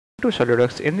To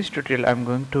solidWorks. In this tutorial I'm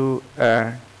going to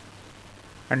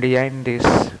design this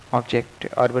object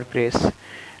Arbor press,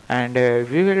 and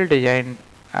we will design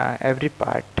every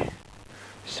part.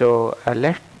 So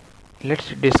let's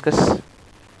discuss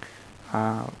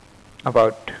uh,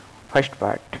 about first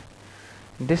part.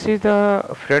 This is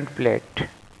the front plate,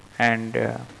 and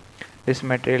this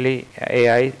material is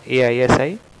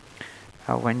AISI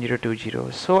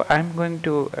 1020. So I'm going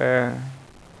to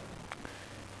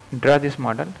draw this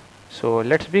model. So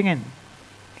let's begin.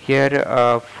 Here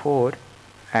 4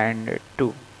 and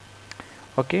 2.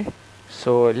 Okay,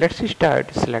 so let's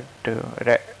start. Select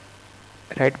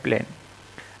right plane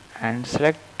and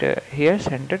select here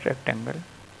center rectangle.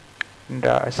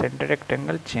 The center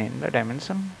rectangle, change the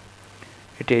dimension.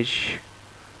 It is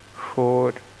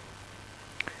 4.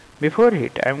 Before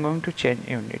it I'm going to change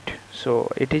unit, so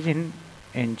it is in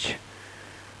inch.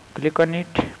 Click on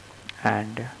it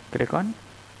and click on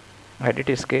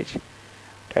edit sketch,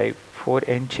 type 4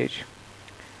 inches,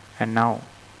 and now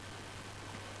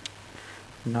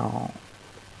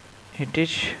it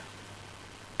is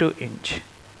 2 inch.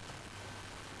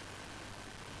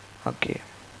 Okay,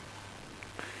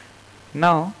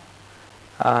 now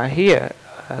here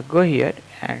go here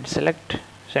and select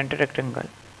center rectangle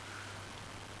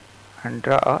and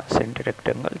draw a center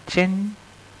rectangle. Change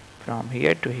from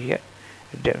here to here,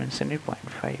 dimension is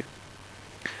 0.5.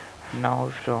 Now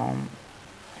from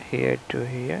here to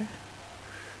here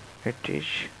it is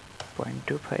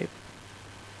 0.25.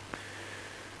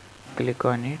 Click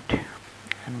on it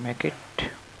and make it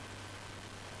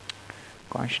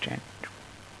constant.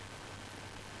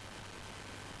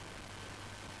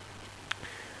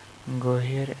 Go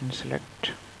here and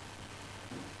select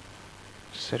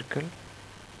circle.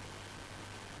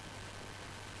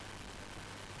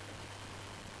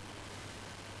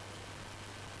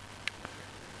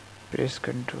 Press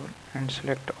Ctrl and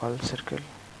select all circle.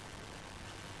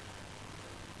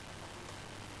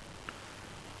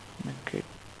 Make it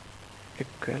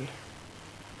equal.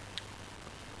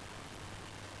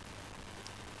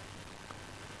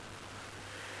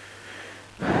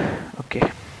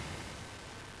 Okay.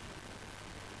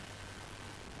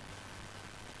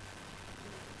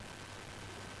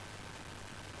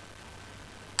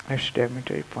 Its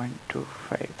diameter is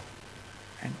 0.25.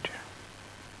 Enter.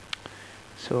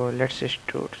 So let's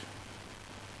extrude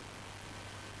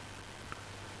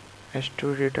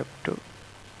it up to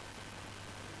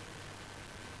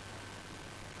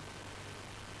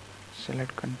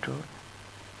select control.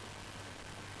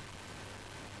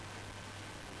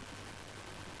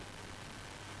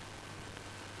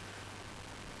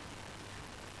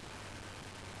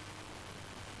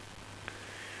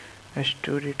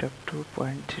 Extrude it up to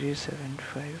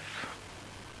 0.375.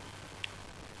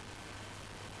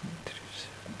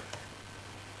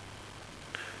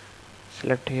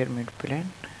 Select here mid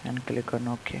plane and click on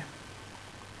OK.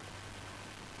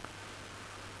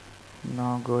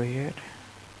 Now go here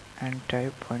and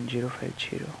type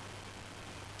 0.050.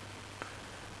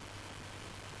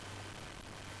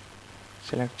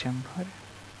 Select chamfer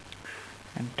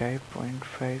and type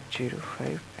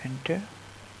 0.505. Enter.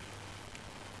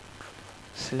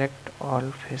 Select all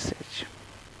faces.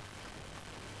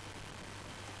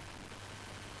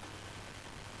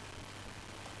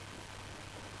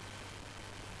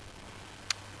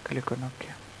 Click on OK.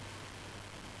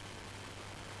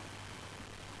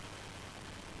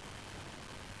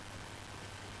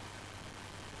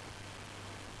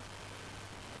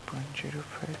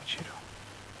 .050.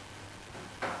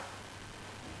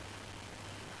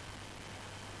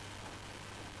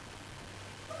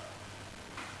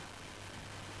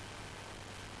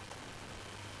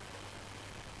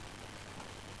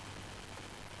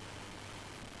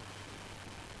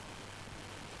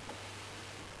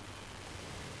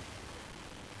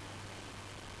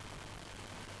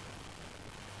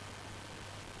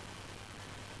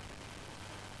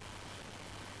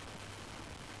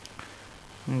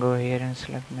 Go here and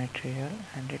select material,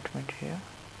 edit material.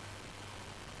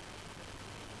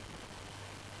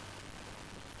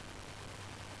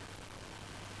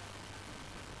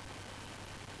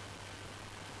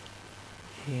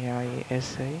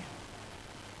 AISI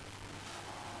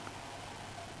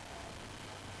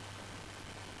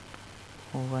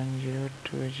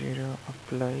 1020.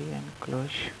 Apply and close.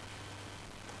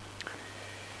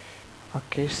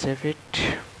 Okay, save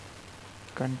it.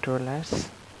 Control S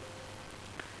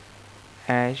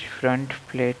as front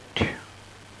plate.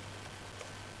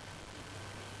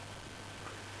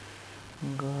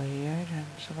 Go here and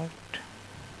select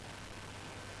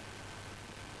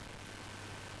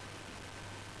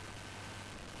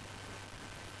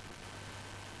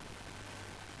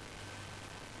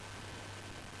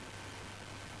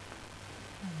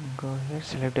go here,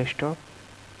 select desktop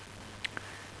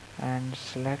and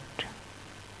select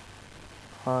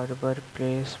Arbor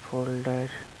Place folder,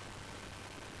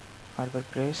 Arbor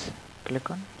Place, click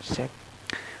on save.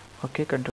 Okay, control